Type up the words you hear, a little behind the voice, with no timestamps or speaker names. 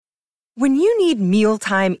When you need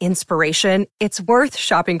mealtime inspiration, it's worth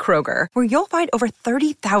shopping Kroger, where you'll find over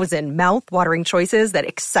 30,000 mouth-watering choices that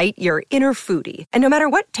excite your inner foodie. And no matter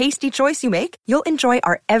what tasty choice you make, you'll enjoy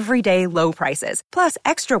our everyday low prices, plus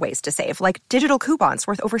extra ways to save, like digital coupons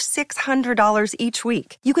worth over $600 each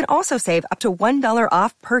week. You can also save up to $1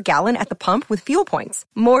 off per gallon at the pump with fuel points.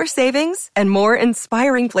 More savings and more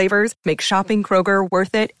inspiring flavors make shopping Kroger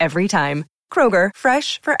worth it every time. Kroger,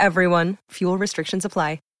 fresh for everyone. Fuel restrictions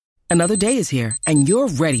apply. Another day is here, and you're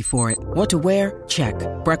ready for it. What to wear? Check.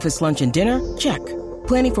 Breakfast, lunch, and dinner? Check.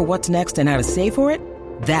 Planning for what's next and how to save for it?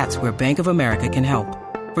 That's where Bank of America can help.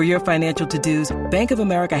 For your financial to-dos, Bank of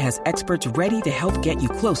America has experts ready to help get you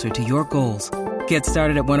closer to your goals. Get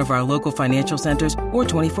started at one of our local financial centers or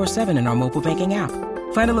 24/7 in our mobile banking app.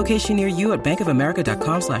 Find a location near you at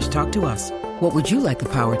bankofamerica.com/talktous. What would you like the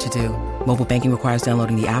power to do? Mobile banking requires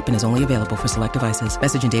downloading the app and is only available for select devices.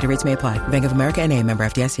 Message and data rates may apply. Bank of America N.A., member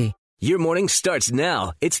FDIC. Your morning starts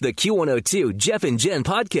now. It's the Q102 Jeff and Jen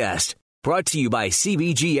podcast, brought to you by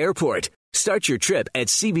CBG Airport. Start your trip at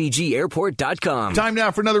CBGAirport.com. Time now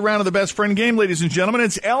for another round of the best friend game, ladies and gentlemen.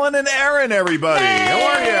 It's Ellen and Aaron, everybody. How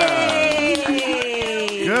are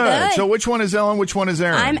you? Good. So which one is Ellen? Which one is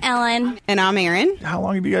Aaron? I'm Ellen. And I'm Aaron. How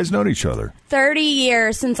long have you guys known each other? 30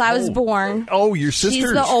 years since I was born. Oh, your sisters?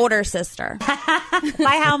 She's the older sister.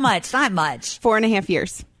 By how much? Not much. 4.5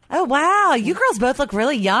 years. Oh, wow. You girls both look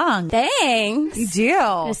really young. Thanks. You do.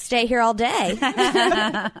 Gonna stay here all day.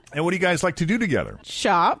 And what do you guys like to do together?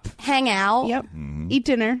 Shop. Hang out. Yep. Eat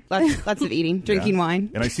dinner. Lots of eating. Drinking wine.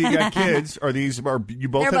 And I see you got kids. Are you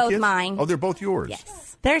both They're have both kids? mine. Oh, they're both yours.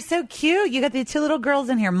 Yes. They're so cute. You got the two little girls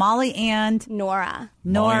in here, Molly and Nora.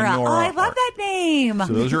 Molly and Nora. Oh, I love that name.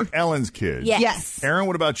 So those are Ellen's kids. Yes. Aaron,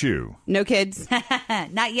 what about you? No kids.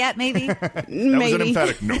 Not yet, maybe. That Maybe. was an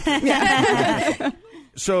emphatic no.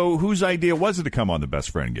 So whose idea was it to come on the best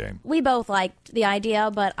friend game? We both liked the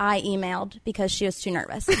idea, but I emailed because she was too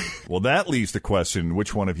nervous. Well, that leaves the question,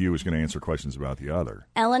 which one of you is going to answer questions about the other?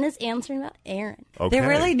 Ellen is answering about Aaron. Okay. They're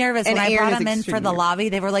really nervous. And when I Aaron brought is them in for extremely the nervous. lobby,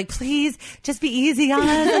 they were like, please, just be easy on us.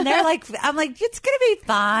 And they're like, I'm like, it's going to be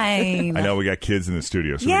fine. I know we got kids in the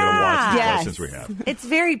studio, so we Yeah. got to watch the Yes. questions we have. It's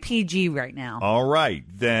very PG right now. All right.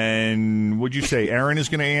 Then would you say Aaron is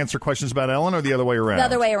going to answer questions about Ellen or the other way around? The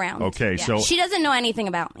other way around. Okay, Yeah. so She doesn't know anything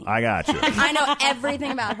about me. I got you. I know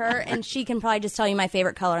everything about her, and she can probably just tell you my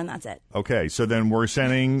favorite color, and that's it. Okay, so then we're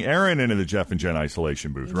sending Aaron into the Jeff and Jen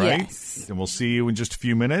isolation booth, right? Yes. And we'll see you in just a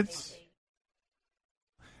few minutes.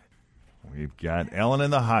 We've got Ellen in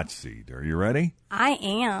the hot seat. Are you ready? I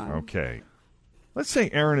am. Okay. Let's say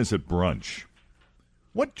Aaron is at brunch.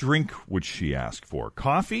 What drink would she ask for?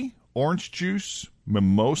 Coffee, orange juice,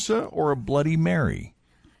 mimosa, or a Bloody Mary?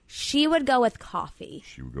 She would go with coffee.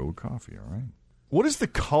 She would go with coffee, all right. What is the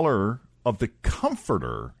color of the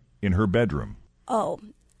comforter in her bedroom? Oh,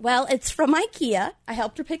 well, it's from IKEA. I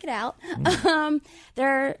helped her pick it out.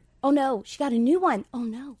 Oh, no, she got a new one. Oh,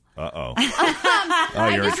 no. Uh-oh.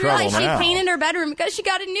 I you're in just trouble realized now. she painted her bedroom because she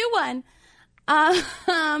got a new one.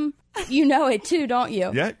 You know it, too, don't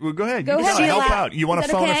you? Yeah, well, go ahead. Go you ahead. can help Sheila, out. You want is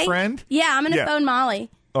to that phone okay? a friend? Yeah, I'm going to phone Molly.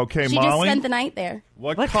 Okay, She Molly. just spent the night there.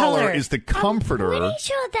 What What color color? is the comforter? Pretty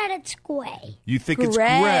sure that it's gray. You think it's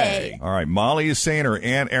Gray. gray. All right, Molly is saying her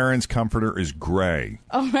Aunt Erin's comforter is gray.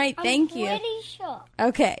 All right, thank you. Pretty sure.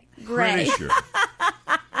 Okay, great. Pretty sure.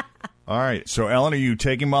 All right, so Ellen, are you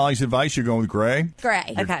taking Molly's advice? You're going with gray?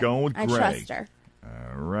 Gray. You're going with I gray. trust her.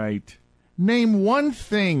 All right. Name one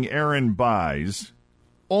thing Erin buys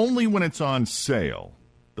only when it's on sale.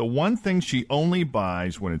 The one thing she only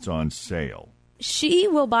buys when it's on sale. She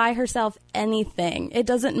will buy herself anything. It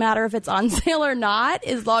doesn't matter if it's on sale or not,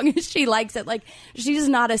 as long as she likes it. Like, she's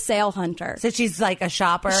not a sale hunter. So she's like a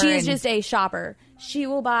shopper. She's and- just a shopper. She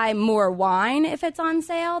will buy more wine if it's on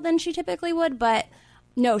sale than she typically would, but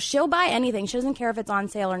no, she'll buy anything. She doesn't care if it's on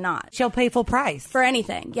sale or not. She'll pay full price. For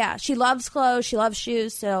anything, yeah. She loves clothes. She loves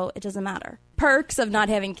shoes, so it doesn't matter. Perks of not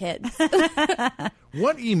having kids.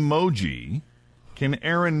 What emoji can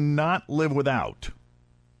Erin not live without?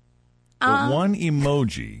 The one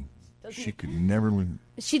emoji she could never live.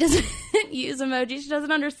 She doesn't use emojis. She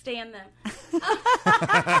doesn't understand them.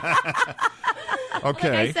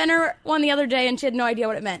 Okay. I sent her one the other day, and she had no idea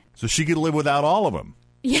what it meant. So she could live without all of them.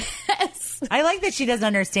 Yes. I like that she doesn't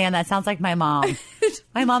understand. That sounds like my mom.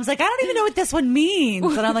 My mom's like, I don't even know what this one means.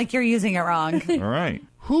 And I'm like, you're using it wrong. All right.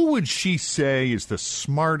 Who would she say is the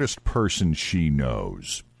smartest person she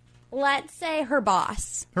knows? Let's say her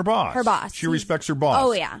boss. Her boss. Her boss. She respects her boss.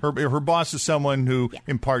 Oh, yeah. Her boss is someone who Yeah.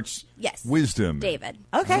 imparts Yes. wisdom. David.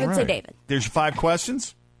 Okay. I would say David. There's 5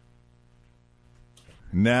 questions.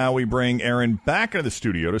 Now we bring Erin back into the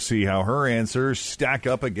studio to see how her answers stack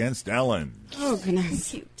up against Ellen. Oh,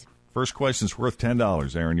 goodness. Cute. First question's worth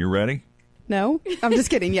 $10. Erin, you ready? No? I'm just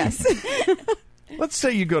kidding. Yes. Let's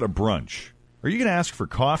say you go to brunch. Are you going to ask for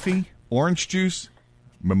coffee, orange juice,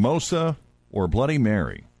 mimosa, or Bloody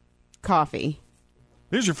Mary? Coffee.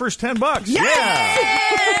 Here's your first $10. Yay!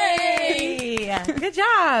 Good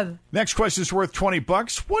job. Next question is worth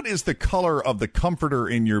 $20. What is the color of the comforter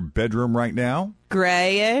in your bedroom right now?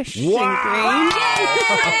 Grayish and Wow! green.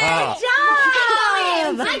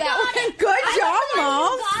 Good job,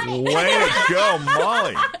 Mom. Way to go,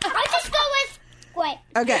 Molly. I just go with square.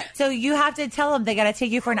 Okay. So you have to tell them they got to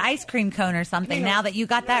take you for an ice cream cone or something now that you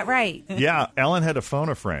got that right. Yeah, Ellen had to phone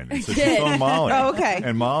a friend. So she phoned Molly. Oh, okay.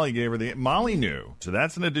 And Molly gave her Molly knew. So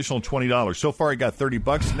that's an additional $20. So far, I got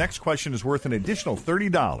 $30. Next question is worth an additional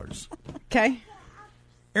 $30. Okay.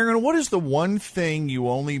 Erin, what is the one thing you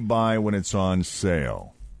only buy when it's on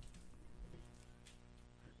sale?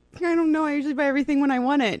 I don't know. I usually buy everything when I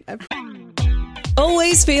want it.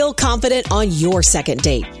 Always feel confident on your second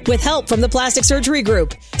date. With help from the Plastic Surgery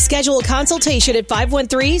Group. Schedule a consultation at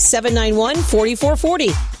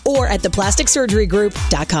 513-791-4440 or at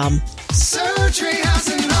theplasticsurgerygroup.com. Surgery has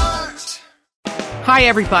an art. Hi,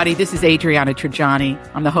 everybody. This is Adriana Trajani.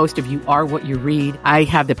 I'm the host of You Are What You Read. I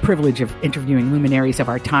have the privilege of interviewing luminaries of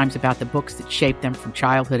our times about the books that shaped them from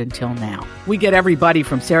childhood until now. We get everybody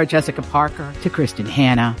from Sarah Jessica Parker to Kristen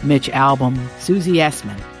Hanna, Mitch Albom, Susie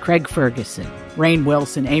Essman, Craig Ferguson, Rainn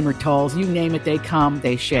Wilson, Amor Tolls, you name it, they come,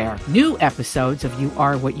 they share. New episodes of You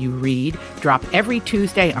Are What You Read drop every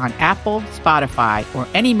Tuesday on Apple, Spotify, or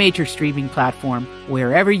any major streaming platform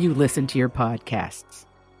wherever you listen to your podcasts.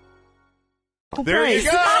 There you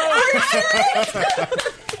go.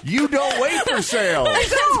 You don't wait for sales. That's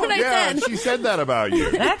what I said. She said that about you.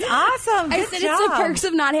 That's awesome. I Good said job. it's the perks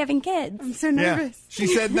of not having kids. I'm so nervous. Yeah, she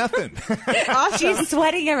said nothing. Awesome. She's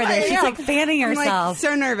sweating over there. She's like fanning I'm herself.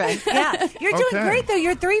 so nervous. Yeah, you're doing Okay. great though.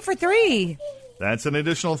 You're 3 for 3. That's an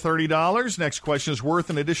additional $30. Next question is worth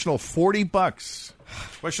an additional $40.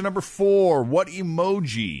 Question number 4. What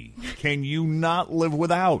emoji can you not live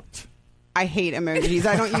without? I hate emojis.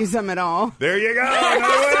 I don't use them at all. There you go.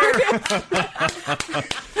 Another winner.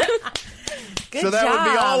 Good So that would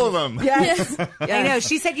be job. all of them. Yes. I know.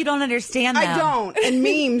 She said you don't understand them. I don't. And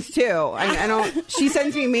memes, too. I don't. She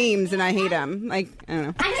sends me memes, and I hate them. Like, I don't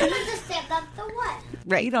know. I don't understand that's the what.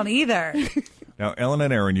 Right. You don't either. Now, Ellen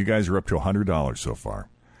and Erin, you guys are up to $100 so far.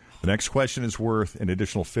 The next question is worth an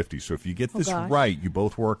additional $50. So if you get this right, you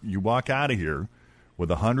walk out of here with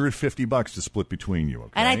 $150 to split between you. Okay?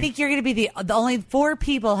 And I think you're going to be the only 4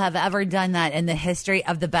 people have ever done that in the history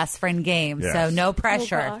of the best friend game. Yes. So no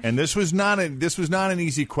pressure. gosh. And this was not an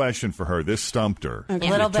easy question for her. This stumped her. Okay. A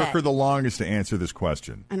little It took bit. her the longest to answer this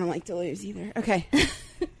question. I don't like to lose either. Okay.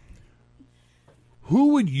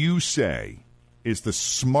 Who would you say is the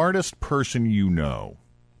smartest person you know?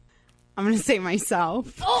 I'm going to say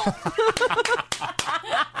myself.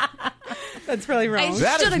 That's probably wrong.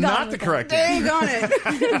 That is should've not gone the with correct There answer. you go.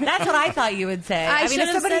 It. That's what I thought you would say. I mean, should if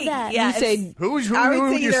have somebody, said that. Yeah, You said, Who I would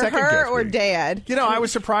would say your either second her guess or be? Dad. You know, I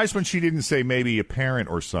was surprised when she didn't say maybe a parent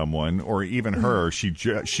or someone, or even her. She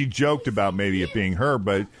joked about maybe it being her,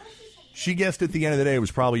 but she guessed at the end of the day it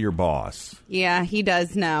was probably your boss. Yeah, he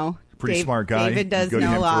does know. Pretty smart guy. David does you go to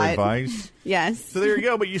know him a lot. for advice. Yes. So there you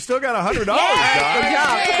go. But you still got $100,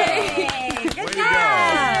 guys. Good Way to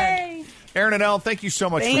job. Erin and Elle, thank you so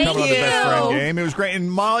much Thank for coming on the Best Friend you. Game. It was great. And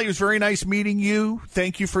Molly, it was very nice meeting you.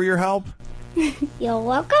 Thank you for your help. You're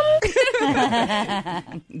welcome.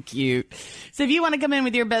 Cute. So if you want to come in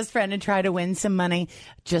with your best friend and try to win some money,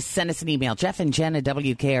 just send us an email. Jeff and Jen at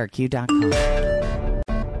WKRQ.com.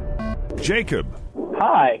 Jacob.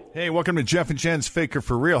 Hi. Hey, welcome to Jeff and Jen's Faker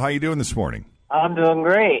for Real. How you doing this morning? I'm doing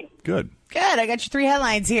great. Good. Good. I got your 3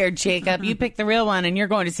 headlines here, Jacob. You picked the real one, and you're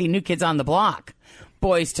going to see New Kids on the Block.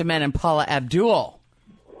 Boys to Men and Paula Abdul.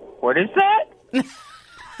 What is that?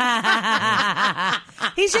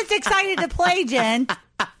 He's just excited to play, Jen.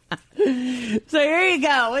 So here you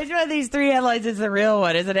go. Which one of these 3 headlines is the real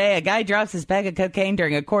one? Is it A, a guy drops his bag of cocaine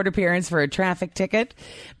during a court appearance for a traffic ticket?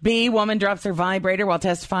 B, woman drops her vibrator while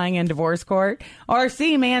testifying in divorce court? Or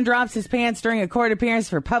C, man drops his pants during a court appearance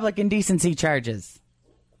for public indecency charges?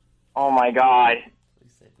 Oh, my God.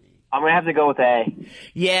 I'm going to have to go with A.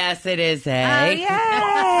 Yes, it is A. Oh,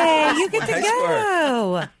 yay! You get to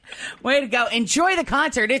go. Way to go. Enjoy the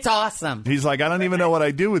concert. It's awesome. He's like, I don't even know what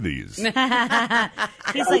I do with these. He's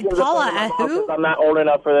like, Paula, who? I'm not old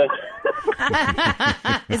enough for this.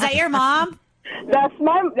 Is that your mom?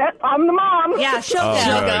 I'm the mom. Yeah, she'll go.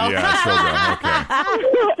 Yeah, she'll go.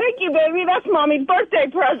 Okay. Thank you, you, baby. That's Mommy's birthday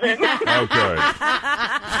present. Okay.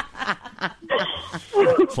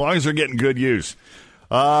 As long as they're getting good use.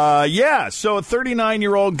 So a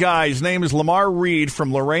 39-year-old guy, his name is Lamar Reed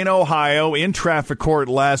from Lorain, Ohio, in traffic court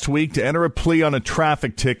last week to enter a plea on a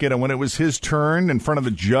traffic ticket. And when it was his turn in front of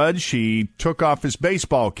the judge, he took off his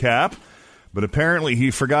baseball cap. But apparently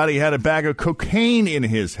he forgot he had a bag of cocaine in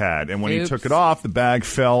his hat. And when he took it off, the bag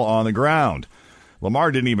fell on the ground.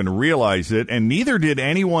 Lamar didn't even realize it, and neither did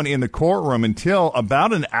anyone in the courtroom until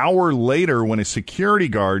about an hour later when a security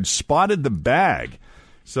guard spotted the bag.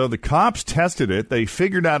 So the cops tested it. They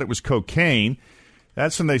figured out it was cocaine.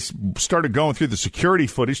 That's when they started going through the security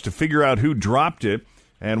footage to figure out who dropped it.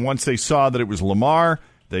 And once they saw that it was Lamar,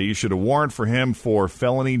 they issued a warrant for him for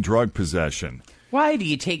felony drug possession. Why do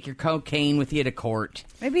you take your cocaine with you to court?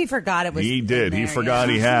 Maybe he forgot it was. He did. He forgot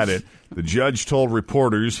he had it. The judge told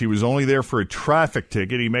reporters he was only there for a traffic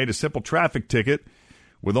ticket. He made a simple traffic ticket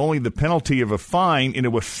with only the penalty of a fine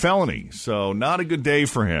into a felony. So not a good day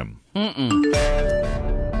for him.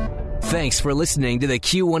 Thanks for listening to the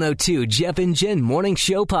Q102 Jeff and Jen Morning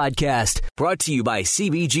Show podcast, brought to you by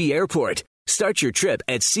CBG Airport. Start your trip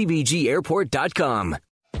at CBGAirport.com.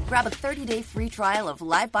 Grab a 30-day free trial of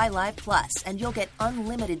Live by Live Plus, and you'll get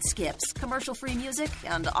unlimited skips, commercial-free music,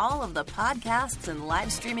 and all of the podcasts and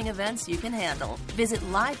live streaming events you can handle. Visit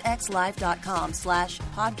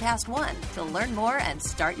livexlive.com/podcast1 to learn more and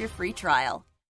start your free trial.